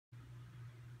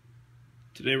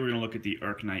Today we're going to look at the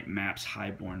Arcknight Maps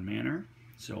HighborneManor.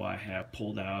 So I have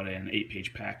pulled out an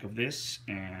 8-page pack of this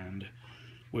and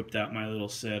whipped out my little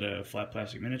set of flat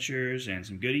plastic miniatures and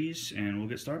some goodies, and we'll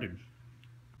get started.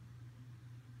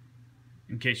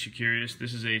 In case you're curious,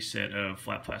 this is a set of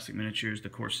flat plastic miniatures, the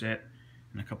core set,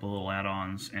 and a couple little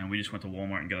add-ons, and we just went to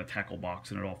Walmart and got a tackle box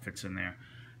and it all fits in there.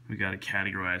 We got it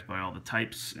categorized by all the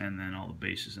types and then all the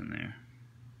bases in there.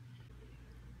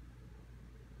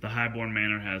 The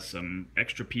HighborneManor has some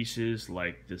extra pieces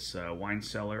like this wine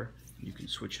cellar. You can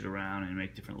switch it around and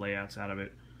make different layouts out of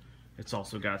it. It's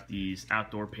also got these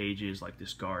outdoor pages like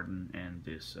this garden and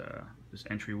this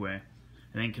entryway.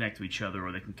 And they can connect to each other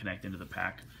or they can connect into the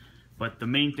pack. But the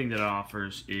main thing that it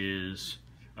offers is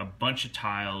a bunch of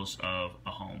tiles of a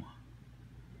home.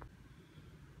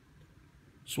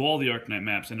 So all the Arcknight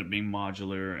maps end up being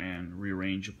modular and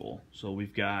rearrangeable. So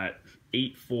we've got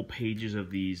 8 full pages of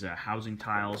these housing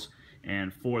tiles,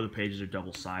 and 4 of the pages are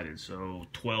double-sided, so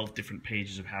 12 different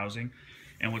pages of housing.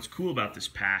 And what's cool about this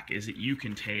pack is that you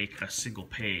can take a single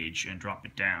page and drop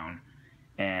it down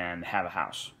and have a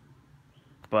house.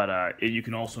 But you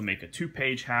can also make a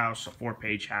 2-page house, a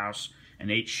 4-page house, an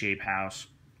 8-shape house.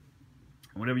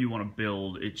 Whatever you want to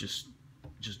build, it just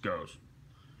goes.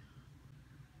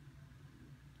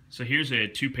 So here's a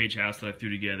 2-page house that I threw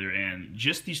together, and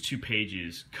just these 2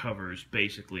 pages covers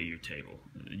basically your table.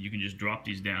 You can just drop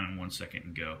these down in 1 second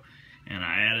and go. And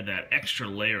I added that extra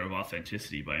layer of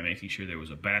authenticity by making sure there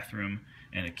was a bathroom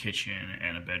and a kitchen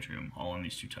and a bedroom all on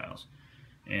these 2 tiles.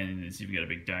 And it's even got a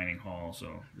big dining hall,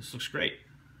 so this looks great.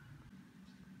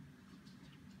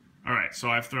 Alright, so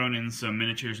I've thrown in some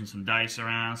miniatures and some dice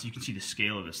around so you can see the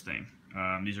scale of this thing.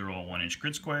 These are all 1-inch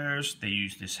grid squares. They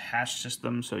use this hash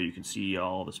system so you can see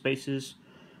all the spaces,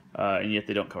 and yet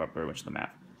they don't cover up very much of the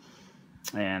map.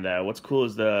 And what's cool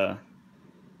is the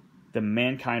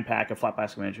Mankind pack of flat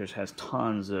plastic miniatures has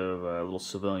tons of little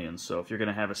civilians. So if you're going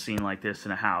to have a scene like this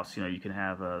in a house, you know, you can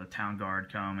have the town guard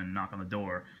come and knock on the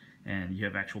door, and you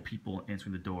have actual people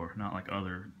answering the door, not like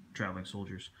other traveling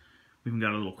soldiers. We've even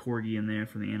got a little corgi in there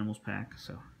from the animals pack.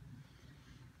 So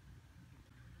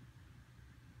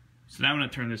now I'm going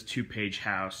to turn this 2-page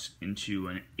house into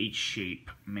an 8-shape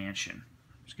mansion.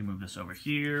 I'm just going to move this over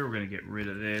here. We're going to get rid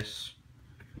of this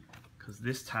because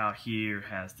this tile here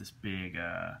has this big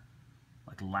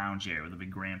like lounge area with a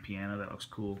big grand piano. That looks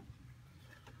cool.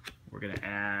 We're going to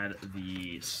add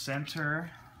the center.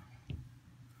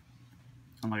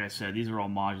 And like I said, these are all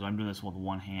modular. I'm doing this with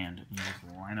one hand. You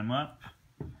just line them up.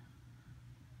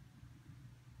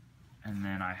 And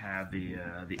then I have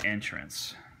the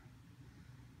entrance.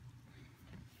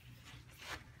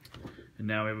 And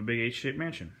now we have a big 8-shaped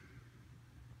mansion.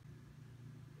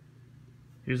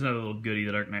 Here's another little goodie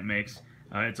that Arcknight makes.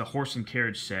 It's a horse and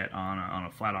carriage set on a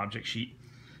flat object sheet.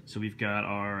 So we've got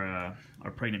our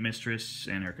pregnant mistress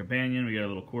and her companion. We got a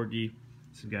little corgi.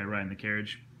 This guy riding the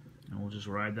carriage. And we'll just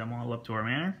ride them all up to our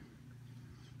manor.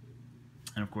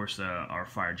 And of course our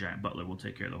fire giant butler will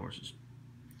take care of the horses.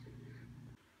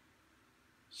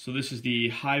 So this is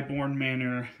the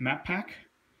HighborneManor map pack.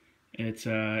 It's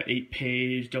a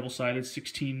 8-page, double-sided,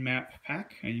 16-map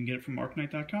pack, and you can get it from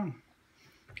Arcknight.com.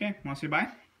 Okay, want to say bye?